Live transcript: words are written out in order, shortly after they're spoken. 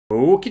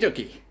Okie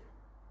dokie,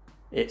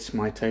 it's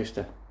my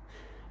toaster.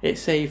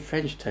 It's a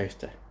French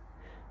toaster.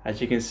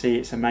 As you can see,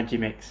 it's a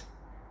Magimix.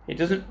 It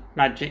doesn't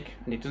magic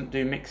and it doesn't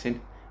do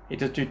mixing. It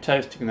does do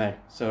toasting though,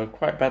 so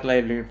quite bad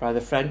labelling by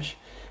the French.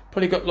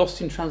 Probably got lost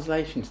in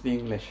translation to the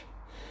English.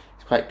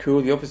 It's quite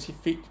cool. The obviously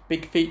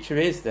big feature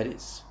is that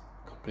it's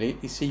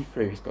completely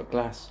see-through. It's got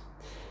glass.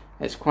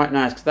 It's quite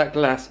nice because that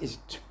glass is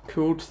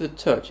cool to the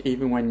touch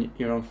even when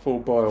you're on full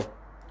boil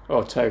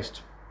or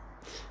toast.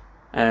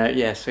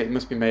 Yeah, so it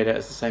must be made out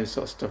of the same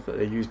sort of stuff that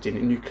they used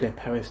in nuclear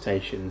power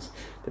stations.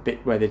 The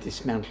bit where they're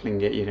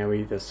dismantling it, you know,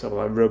 either sort of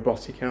like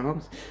robotic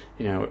arms,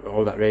 you know,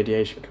 all that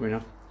radiation coming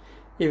off.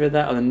 Either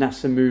that or the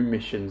NASA moon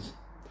missions,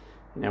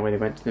 you know, where they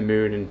went to the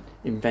moon and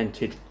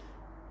invented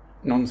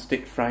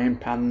non-stick frying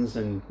pans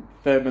and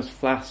thermos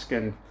flask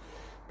and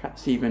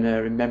perhaps even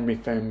a memory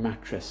foam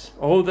mattress.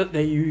 All that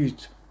they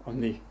used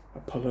on the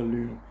Apollo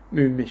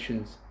moon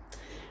missions.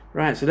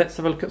 Right, so let's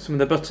have a look at some of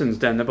the buttons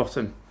down the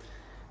bottom.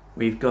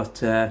 We've got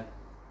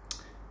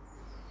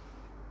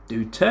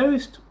do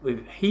toast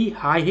with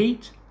high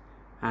heat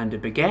and a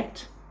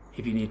baguette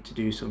if you need to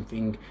do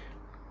something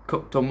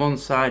cooked on one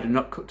side and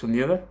not cooked on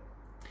the other.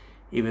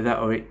 Either that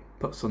or it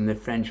puts on the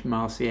French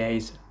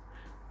Marseillaise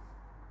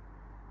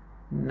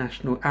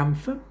national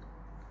anthem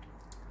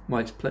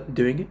while it's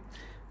doing it.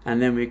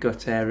 And then we've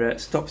got our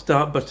stop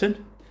start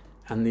button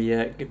and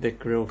the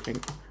grill thing.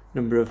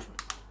 Number of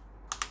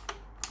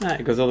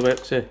it goes all the way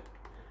up to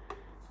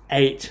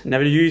 8.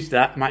 Never used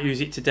that. Might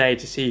use it today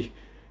to see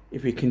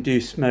if we can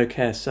do smoke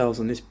air cells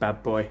on this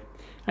bad boy.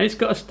 And it's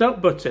got a stop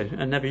button.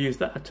 I never used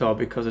that at all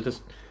because I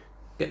just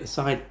get the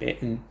side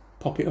bit and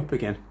pop it up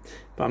again.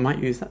 But I might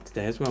use that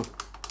today as well.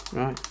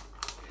 Right.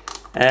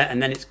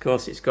 And then of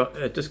course it's got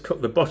just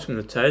cook the bottom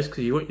of the toast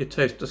because you want your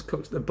toast just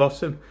cooked at the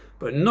bottom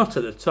but not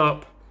at the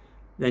top.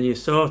 Then you're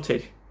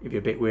sorted if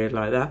you're a bit weird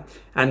like that.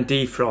 And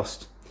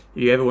defrost.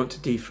 If you ever want to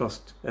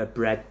defrost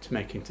bread to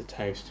make into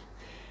toast.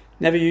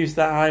 Never used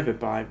that either,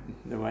 by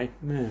the way.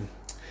 Man,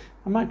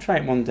 I might try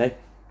it one day.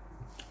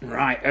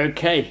 Right,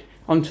 okay,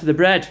 onto the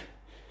bread.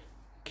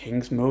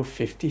 Kingsmill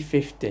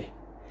 50/50.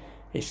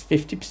 It's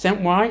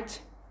 50%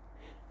 white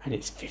and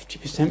it's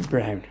 50%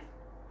 brown.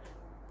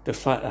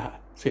 Just like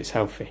that, so it's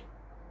healthy.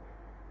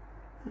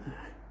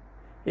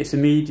 It's a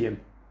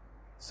medium.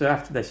 So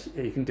after this,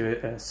 you can do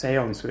a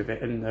seance with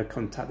it and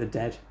contact the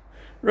dead.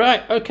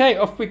 Right, okay,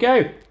 off we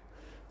go.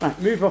 Right,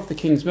 move off the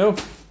Kingsmill.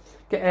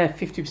 Get a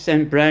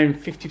 50% brown,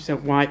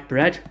 50% white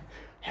bread.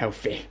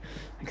 Healthy.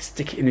 I can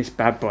stick it in this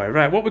bad boy.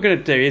 Right, what we're going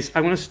to do is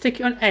I'm going to stick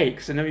it on 8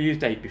 because I've never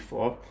used 8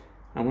 before.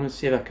 I want to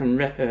see if I can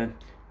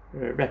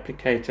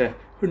replicate a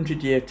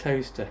 100-year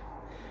toaster.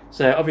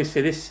 So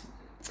obviously this,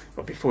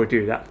 well, before we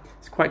do that,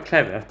 it's quite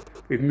clever.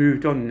 We've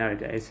moved on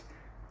nowadays.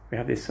 We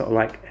have this sort of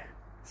like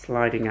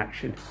sliding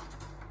action.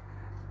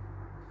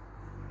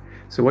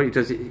 So what it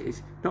does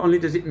is, not only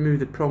does it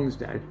move the prongs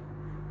down,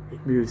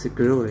 it moves the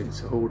grill in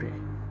to hold it.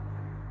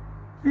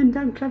 And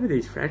damn clever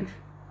these French.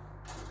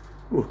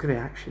 Ooh, look at the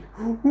action.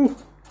 Ooh,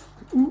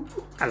 ooh,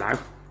 hello.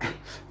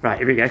 Right,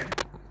 here we go.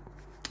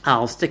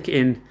 I'll stick it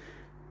in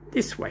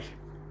this way.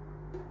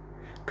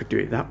 Could do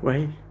it that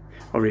way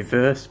or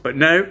reverse, but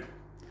no,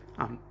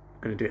 I'm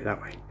going to do it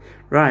that way.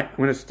 Right, I'm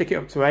going to stick it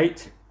up to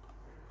 8.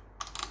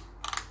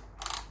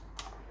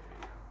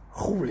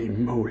 Holy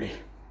moly.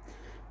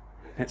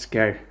 Let's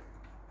go.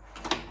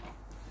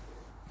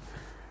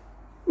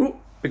 Ooh,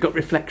 we got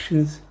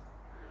reflections.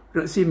 We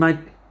don't see my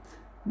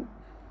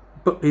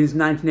Butlins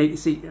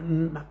 1986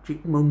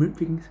 magic moment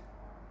things.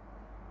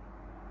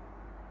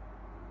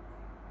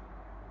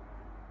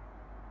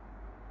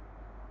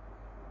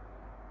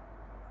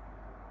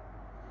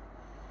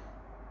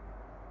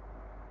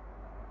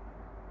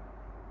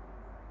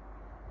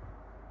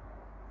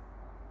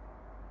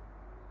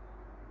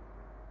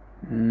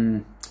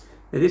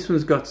 Now this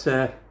one's got just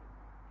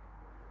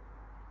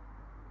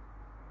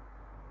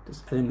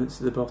elements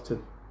at the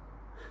bottom.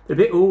 They're a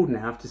bit old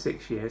now after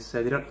 6 years,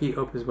 so they don't heat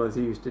up as well as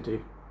they used to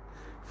do.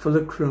 Full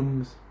of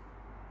crumbs.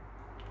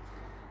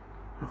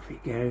 Off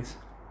it goes.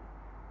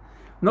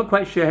 I'm not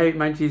quite sure how it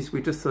manages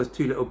with just those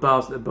 2 little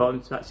bars at the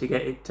bottom to actually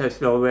get it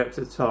toasted all the way up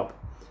to the top.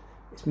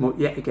 It's more,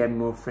 yet again,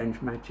 more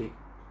French magic.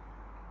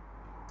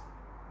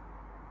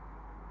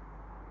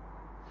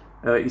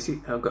 You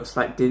see, I've got a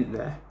slight dint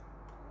there.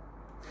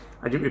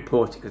 I didn't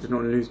report it because I don't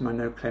want to lose my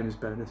no claims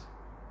bonus.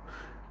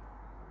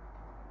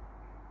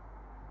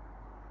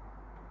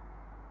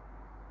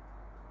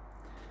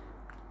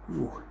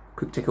 Ooh,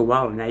 could take a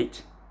while on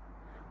 8.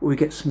 Ooh, we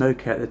get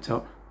smoke out the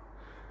top.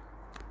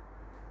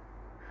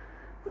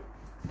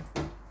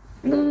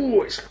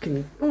 Ooh, it's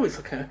looking. Oh,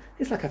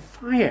 it's like a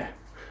fire.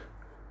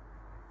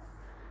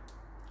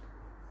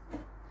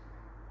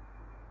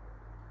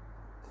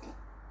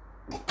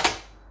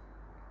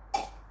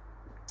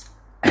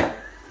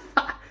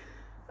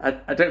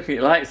 I don't think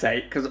it likes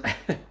 8 because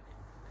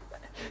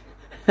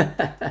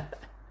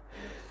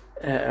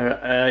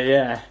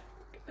yeah.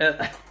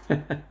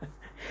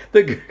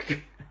 The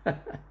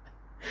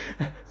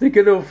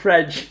good old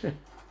French.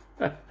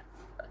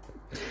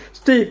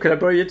 Steve, can I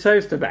borrow your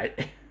toaster, mate?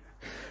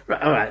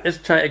 Right, alright, let's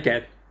try it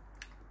again.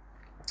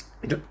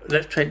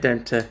 Let's try it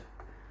down to...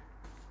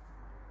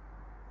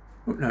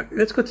 Oh, no,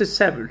 let's go to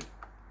 7.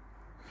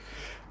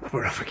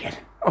 We're off again.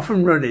 Off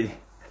and running.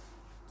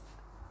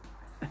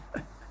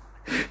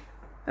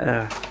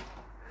 I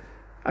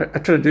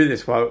try to do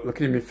this while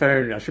looking at my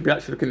phone. I should be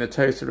actually looking at the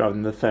toaster rather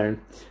than the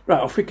phone.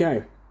 Right, off we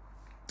go.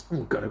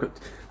 Oh God,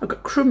 I've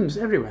got crumbs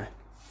everywhere.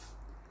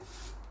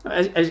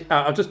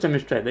 I'll just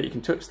demonstrate that you can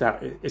touch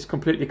that. It's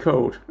completely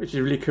cold, which is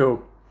really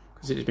cool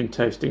because it's been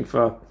toasting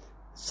for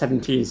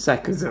 17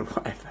 seconds or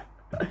whatever.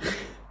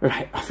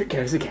 Right, off it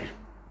goes again.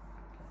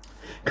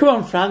 Come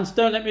on, France,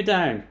 don't let me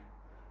down.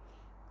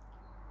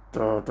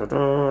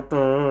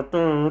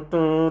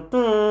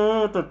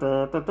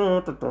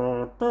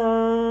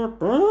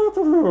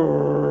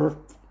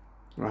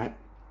 Right.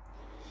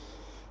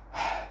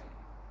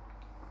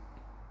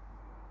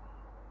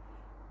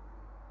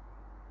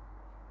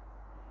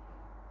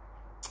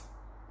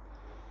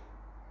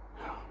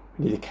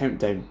 We need a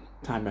countdown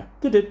timer.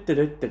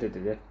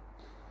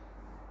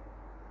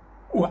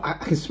 Oh, I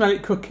can smell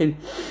it cooking.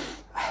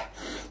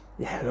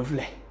 Yeah,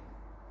 lovely.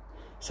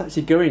 It's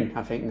actually going,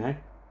 I think, now.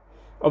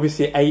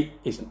 Obviously 8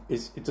 is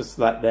just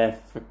like there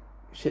for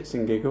shits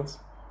and giggles.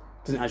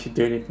 Doesn't actually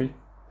do anything.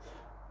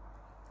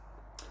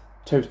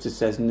 Toaster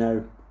says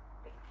no.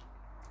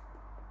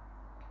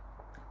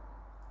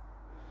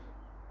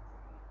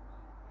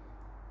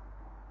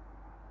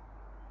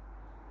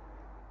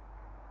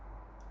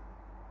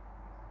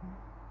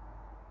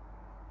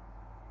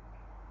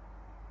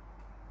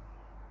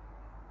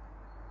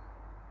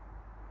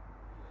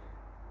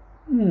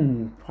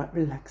 Quite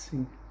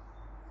relaxing.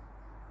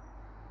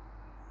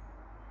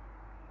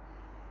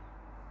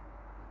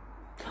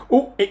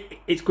 Oh,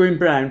 it's going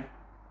brown.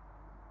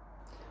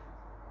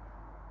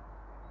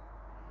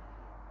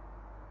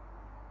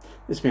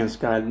 This will be on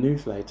Sky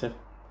News later.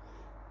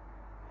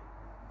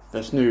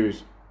 First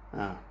news.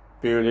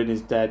 Violin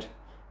is dead.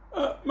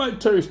 My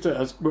toaster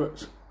has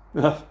worked.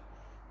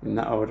 In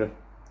that order.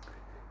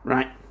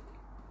 Right.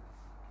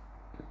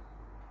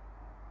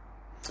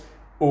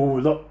 Oh,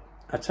 look.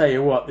 I tell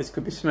you what, this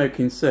could be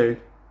smoking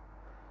soon.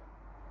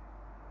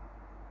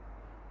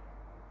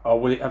 Or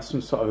will it have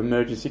some sort of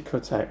emergency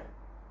cutout?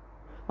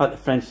 Like the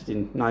French did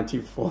in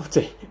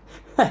 1940.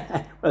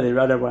 Where they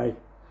ran away.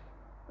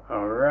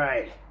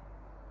 Alright.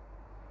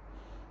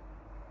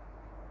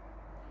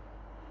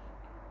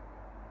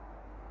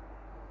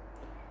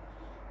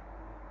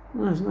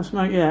 Oh, there's no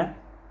smoke yet.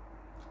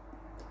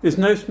 There's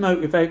no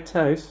smoke without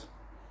toast.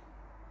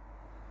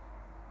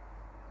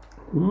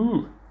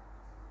 Ooh.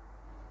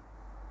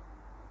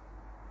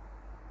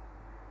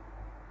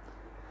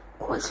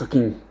 Oh, it's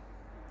looking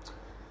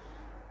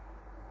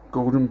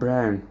golden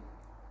brown,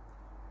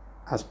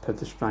 as per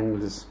the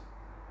Stranglers.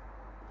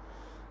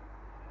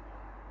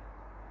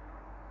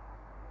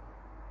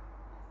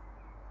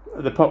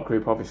 The pop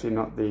group, obviously,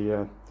 not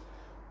the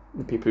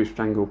people who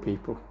strangle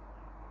people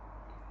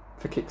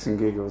for kicks and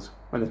giggles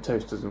when the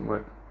toast doesn't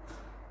work.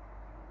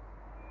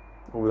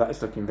 Oh, that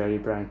is looking very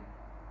brown.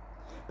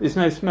 But there's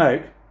no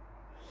smoke.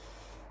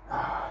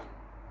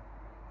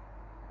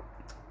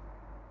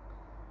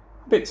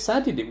 A bit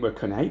sad it didn't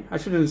work on 8. I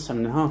should have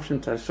done 7.5,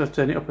 shouldn't I? I should have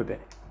turned it up a bit.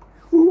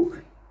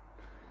 Ooh.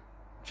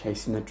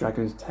 Chasing the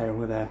dragon's tail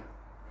with there.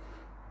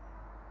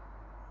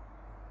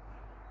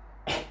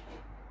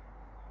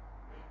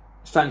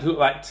 Starting to look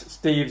like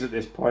Steve's at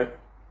this point.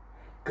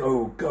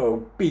 Go,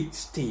 go, beat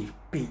Steve,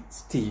 beat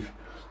Steve.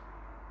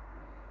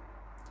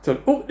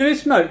 So, oh, there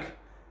is smoke.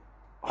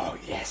 Oh,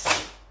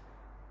 yes.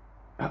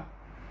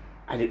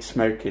 And it's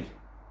smoking.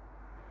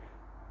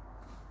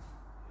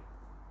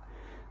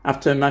 I've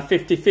turned my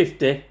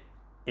 50-50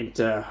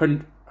 into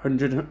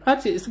 100.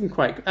 Actually, it's looking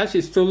quite good.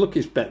 Actually, it still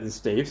looks better than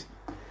Steve's.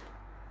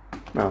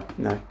 Well,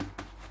 no.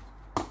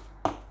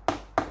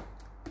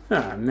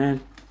 Oh,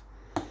 man.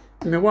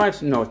 My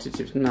wife's naughty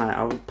tips tonight.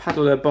 I'll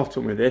paddle her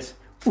bottom with this.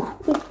 Ooh,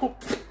 ooh, ooh.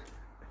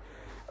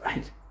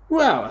 Right.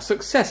 Well, a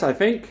success, I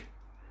think.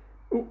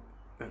 Ooh.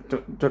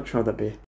 Don't try that beer.